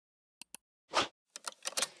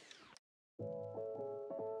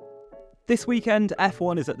This weekend,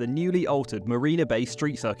 F1 is at the newly altered Marina Bay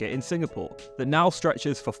Street Circuit in Singapore that now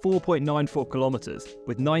stretches for 4.94 kilometers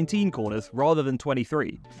with 19 corners rather than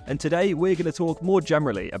 23. And today we're going to talk more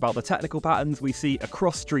generally about the technical patterns we see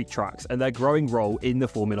across street tracks and their growing role in the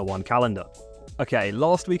Formula 1 calendar. Okay,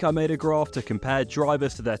 last week I made a graph to compare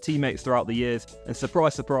drivers to their teammates throughout the years, and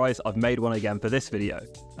surprise surprise, I've made one again for this video.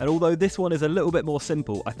 And although this one is a little bit more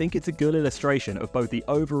simple, I think it's a good illustration of both the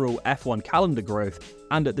overall F1 calendar growth,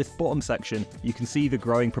 and at this bottom section you can see the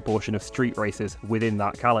growing proportion of street races within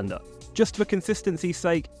that calendar. Just for consistency's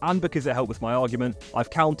sake, and because it helped with my argument, I've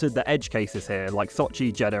counted the edge cases here like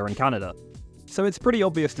Sochi, Jeddah and Canada. So it's pretty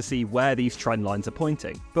obvious to see where these trend lines are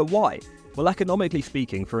pointing. But why? Well, economically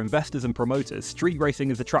speaking, for investors and promoters, street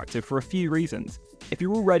racing is attractive for a few reasons. If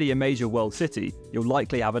you're already a major world city, you'll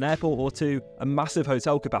likely have an airport or two, a massive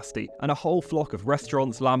hotel capacity, and a whole flock of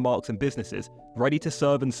restaurants, landmarks and businesses ready to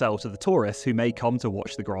serve and sell to the tourists who may come to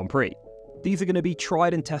watch the Grand Prix. These are going to be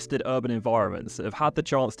tried and tested urban environments that have had the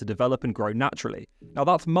chance to develop and grow naturally. Now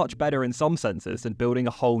that's much better in some senses than building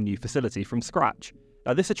a whole new facility from scratch.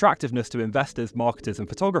 Now this attractiveness to investors, marketers and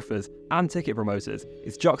photographers and ticket promoters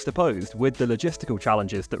is juxtaposed with the logistical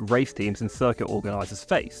challenges that race teams and circuit organisers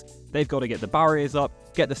face. They've got to get the barriers up,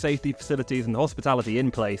 get the safety facilities and the hospitality in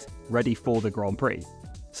place, ready for the Grand Prix.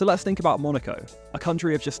 So let's think about Monaco. A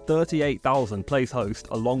country of just 38,000 plays host,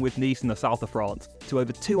 along with Nice in the south of France, to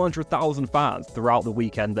over 200,000 fans throughout the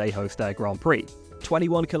weekend they host their Grand Prix.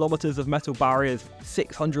 21 kilometers of metal barriers,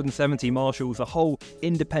 670 marshals, a whole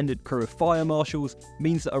independent crew of fire marshals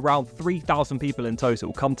means that around 3,000 people in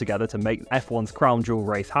total come together to make F1's crown jewel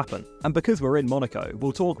race happen. And because we're in Monaco,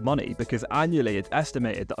 we'll talk money because annually it's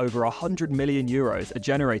estimated that over 100 million euros are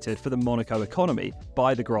generated for the Monaco economy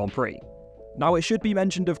by the Grand Prix. Now it should be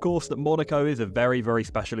mentioned of course that Monaco is a very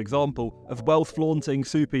special example of wealth-flaunting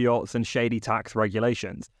super yachts and shady tax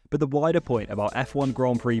regulations, but the wider point about F1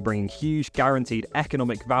 Grand Prix bringing huge guaranteed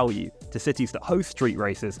economic value to cities that host street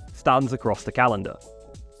races stands across the calendar.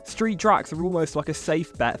 Street tracks are almost like a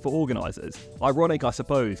safe bet for organisers. Ironic I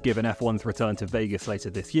suppose given F1's return to Vegas later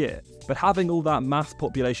this year, but having all that mass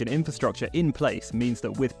population infrastructure in place means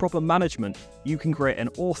that with proper management you can create an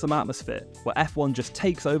awesome atmosphere where F1 just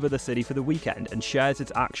takes over the city for the weekend and shares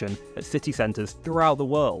its action at city centres throughout the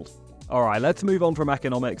world. Alright, let's move on from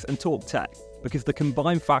economics and talk tech, because the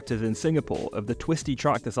combined factors in Singapore of the twisty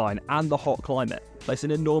track design and the hot climate place an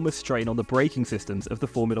enormous strain on the braking systems of the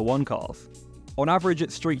Formula 1 cars. On average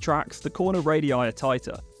at street tracks, the corner radii are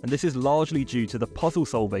tighter, and this is largely due to the puzzle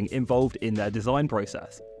solving involved in their design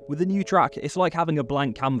process. With the new track, it's like having a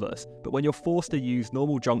blank canvas, but when you're forced to use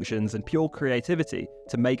normal junctions and pure creativity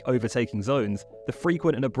to make overtaking zones, the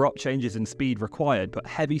frequent and abrupt changes in speed required put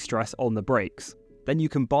heavy stress on the brakes. Then you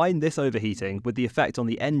combine this overheating with the effect on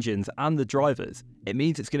the engines and the drivers, it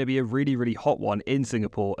means it's going to be a really hot one in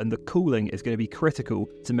Singapore, and the cooling is going to be critical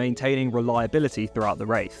to maintaining reliability throughout the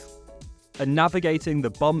race. And navigating the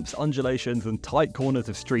bumps, undulations and tight corners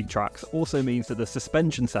of street tracks also means that the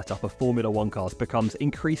suspension setup of Formula 1 cars becomes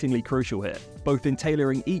increasingly crucial here, both in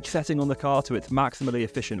tailoring each setting on the car to its maximally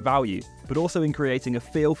efficient value, but also in creating a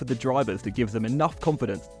feel for the drivers that gives them enough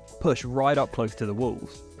confidence to push right up close to the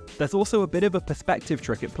walls. There's also a bit of a perspective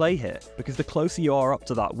trick at play here, because the closer you are up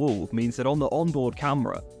to that wall means that on the onboard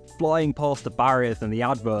camera, flying past the barriers and the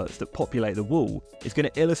adverts that populate the wall is going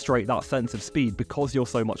to illustrate that sense of speed because you're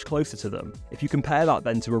so much closer to them. If you compare that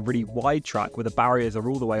then to a really wide track where the barriers are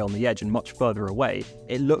all the way on the edge and much further away,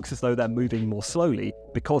 it looks as though they're moving more slowly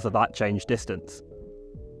because of that changed distance.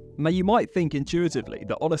 Now you might think intuitively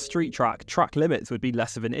that on a street track, track limits would be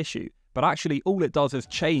less of an issue, but actually all it does is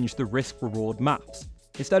change the risk-reward maps.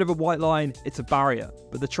 Instead of a white line, it's a barrier,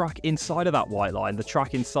 but the track inside of that white line, the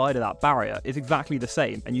track inside of that barrier is exactly the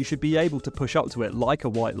same, and you should be able to push up to it like a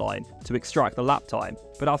white line to extract the lap time.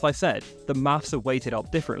 But as I said, the maths are weighted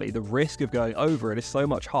up differently, the risk of going over it is so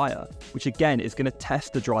much higher, which again is going to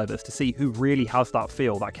test the drivers to see who really has that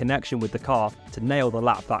feel, that connection with the car to nail the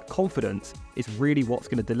lap. That confidence is really what's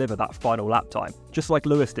going to deliver that final lap time. Just like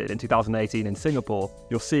Lewis did in 2018 in Singapore,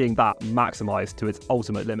 you're seeing that maximised to its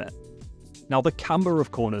ultimate limit. Now the camber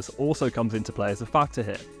of corners also comes into play as a factor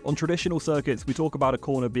here. On traditional circuits we talk about a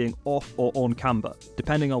corner being off or on camber,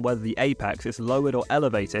 depending on whether the apex is lowered or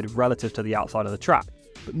elevated relative to the outside of the track.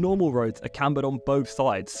 But normal roads are cambered on both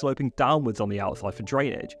sides, sloping downwards on the outside for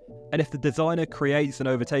drainage. And if the designer creates an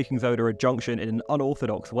overtaking zone or a junction in an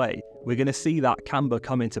unorthodox way, we're going to see that camber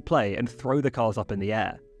come into play and throw the cars up in the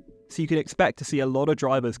air. So you can expect to see a lot of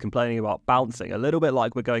drivers complaining about bouncing, a little bit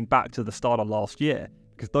like we're going back to the start of last year,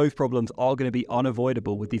 because those problems are going to be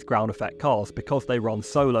unavoidable with these ground effect cars because they run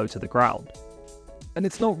so low to the ground. And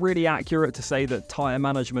it's not really accurate to say that tyre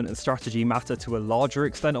management and strategy matter to a larger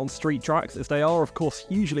extent on street tracks, as they are of course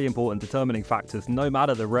hugely important determining factors no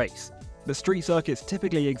matter the race. But street circuits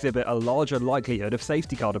typically exhibit a larger likelihood of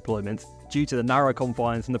safety car deployments due to the narrow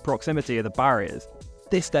confines and the proximity of the barriers.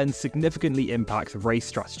 This then significantly impacts race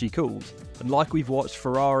strategy calls, and like we've watched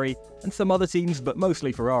Ferrari, and some other teams, but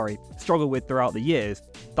mostly Ferrari, struggle with throughout the years,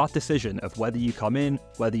 that decision of whether you come in,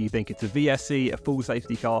 whether you think it's a VSC, a full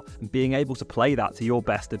safety car, and being able to play that to your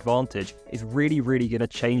best advantage is really going to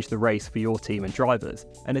change the race for your team and drivers.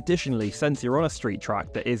 And additionally, since you're on a street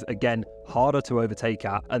track that is again harder to overtake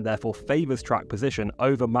at and therefore favours track position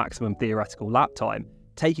over maximum theoretical lap time,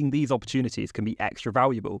 taking these opportunities can be extra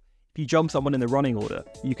valuable. If you jump someone in the running order,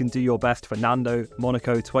 you can do your best Fernando,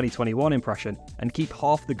 Monaco 2021 impression and keep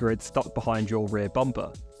half the grid stuck behind your rear bumper.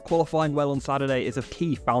 Qualifying well on Saturday is a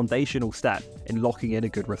key foundational step in locking in a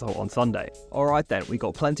good result on Sunday. Alright then, we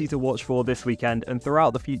got plenty to watch for this weekend and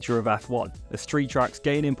throughout the future of F1, as street tracks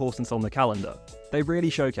gain importance on the calendar. They really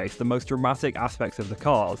showcase the most dramatic aspects of the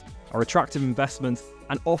cars, are attractive investments,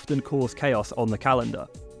 and often cause chaos on the calendar.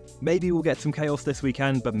 Maybe we'll get some chaos this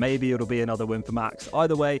weekend, but maybe it'll be another win for Max.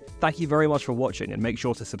 Either way, thank you very much for watching and make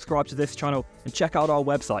sure to subscribe to this channel and check out our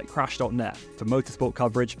website crash.net for motorsport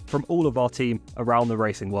coverage from all of our team around the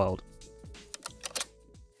racing world.